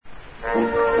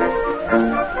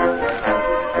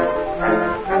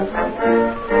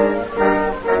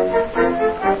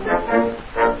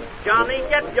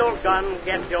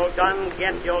gun,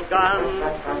 get your gun.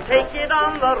 Take it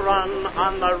on the run,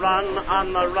 on the run,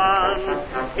 on the run.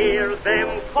 Hear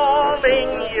them calling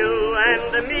you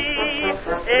and me,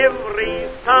 every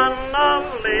son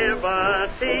of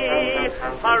liberty.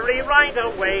 Hurry right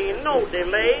away, no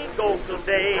delay, go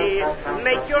today.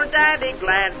 Make your daddy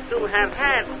glad to have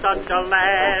had such a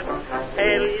lad.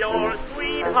 Tell your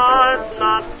sweetheart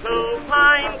not to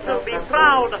pine, to be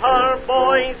proud her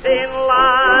boy's in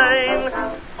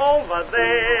line. Over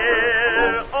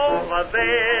there,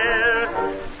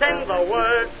 send the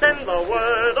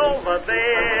word over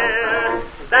there,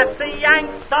 that the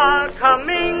Yanks are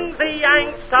coming, the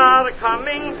Yanks are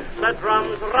coming, the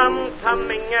drums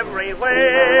rum-tumming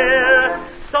everywhere.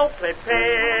 So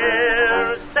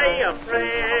prepare, say a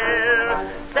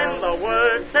prayer, send the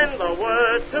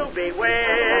word to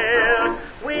beware.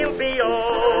 We'll be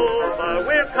over,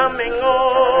 we're coming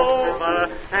over,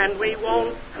 and we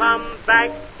won't come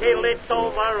back till it's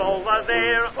over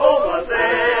there, over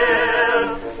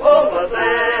there, over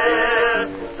there.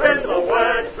 Send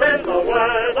the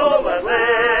word over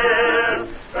there,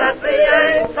 that the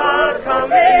Yanks are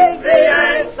coming, the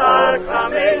Yanks are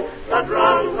coming, the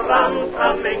drums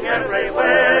rum-tumming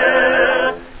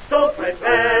everywhere. So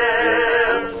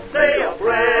prepare, say a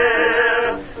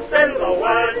prayer, send the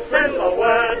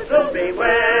word to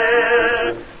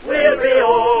beware. We'll be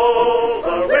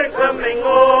over, we're coming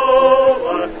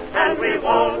over, and we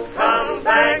won't come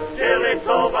back till it's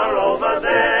over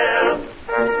there.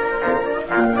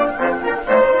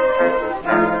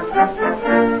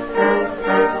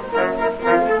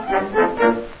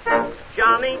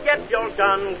 Johnny, get your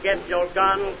gun, get your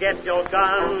gun, get your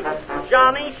gun.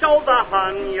 Johnny, show the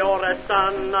Hun you're a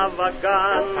son of a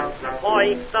gun.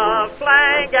 Hoist the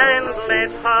flag and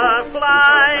let her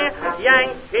fly.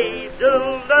 Yankee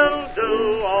Doodle,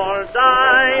 do or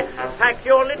die. Pack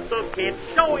your little kit,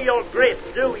 show your grit,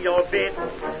 do your bit.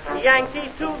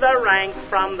 Yankees to the ranks,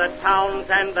 from the towns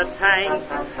and the tanks.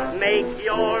 Make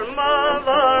your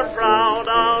mother proud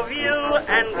of you,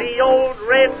 and the old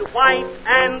red, white,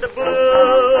 and blue.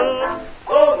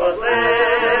 Over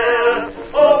there,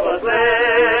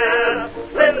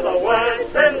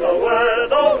 send the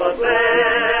word over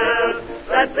there,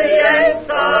 that the Yanks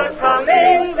are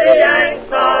coming, the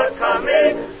Yanks are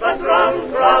coming, the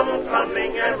drums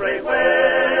rum-tumming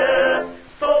everywhere.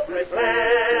 So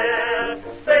prepare,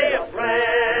 say a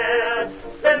prayer,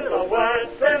 send the word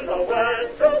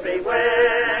to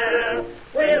beware.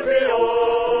 We'll be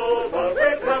over,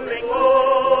 we're coming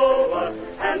over,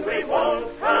 and we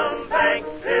won't come back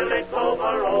till it's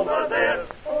over there.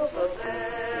 Over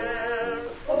there,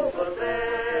 over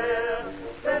there,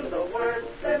 send the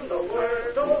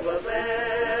word over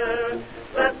there,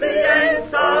 that the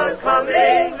Yanks are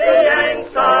coming, the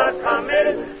Yanks are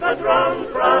coming, the drums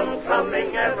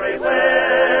rum-tumming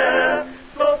everywhere.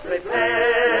 So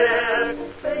prepare,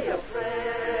 say a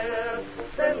prayer,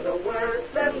 send the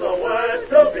word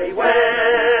to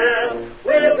beware.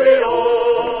 We'll be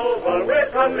over, we're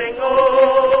coming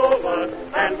over,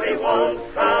 and we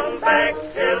won't come back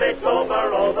till it's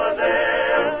over there.